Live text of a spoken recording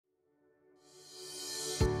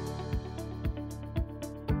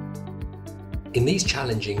In these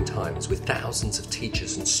challenging times, with thousands of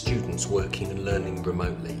teachers and students working and learning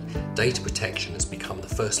remotely, data protection has become the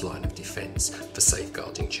first line of defence for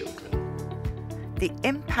safeguarding children. The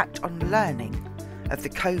impact on learning of the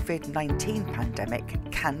COVID-19 pandemic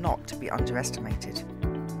cannot be underestimated.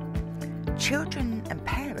 Children and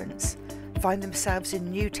parents find themselves in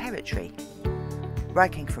new territory.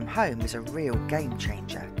 Working from home is a real game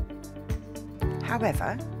changer.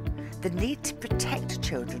 However, the need to protect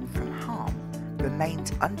children from harm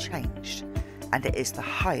remains unchanged, and it is the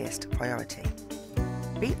highest priority.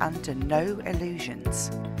 Be under no illusions.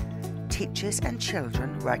 Teachers and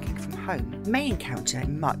children working from home may encounter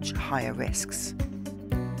much higher risks.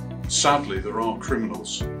 Sadly, there are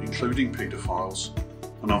criminals, including paedophiles,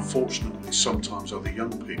 and unfortunately sometimes other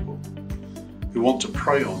young people, who want to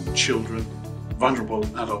prey on children, vulnerable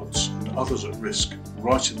adults and others at risk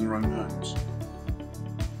right in their own homes.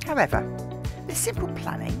 However, with simple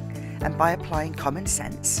planning and by applying common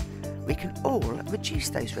sense, we can all reduce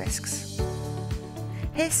those risks.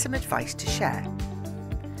 Here's some advice to share.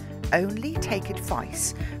 Only take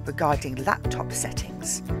advice regarding laptop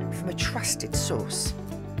settings from a trusted source.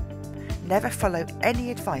 Never follow any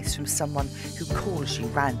advice from someone who calls you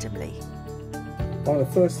randomly. One of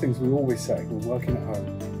the first things we always say when working at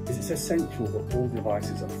home is it's essential that all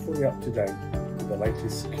devices are fully up to date with the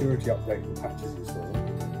latest security update and patches installed,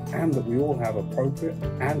 and that we all have appropriate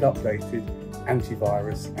and updated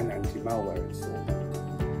antivirus and anti-malware installed.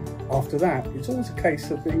 After that, it's always a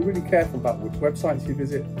case of being really careful about which websites you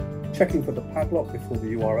visit, checking for the padlock before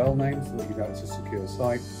the URL name so that you know it's a secure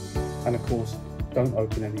site, and of course, don't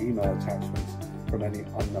open any email attachments from any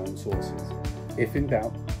unknown sources. If in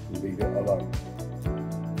doubt, leave it alone.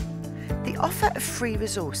 The offer of free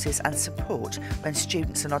resources and support when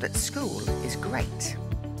students are not at school is great.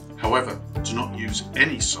 However, do not use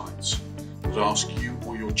any sites that ask you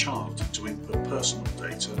or your child to input personal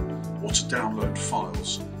data or to download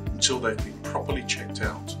files until they've been properly checked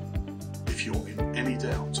out. If you're in any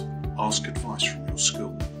doubt, ask advice from your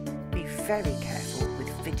school. Be very careful with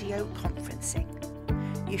video conferencing.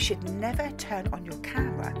 You should never turn on your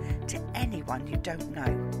camera to anyone you don't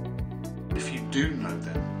know. If you do know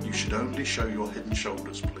them, you should only show your head and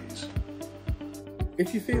shoulders, please.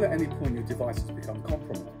 If you feel at any point your device has become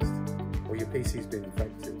compromised or your PC's been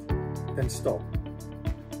infected, then stop.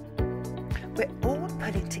 We're all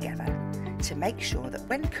pulling together to make sure that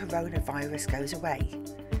when coronavirus goes away,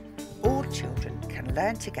 all children can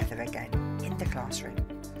learn together again in the classroom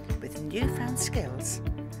with newfound skills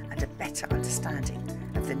and a better understanding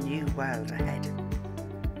of the new world ahead.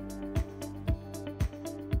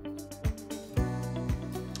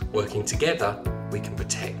 Working together, we can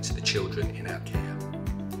protect the children in our care.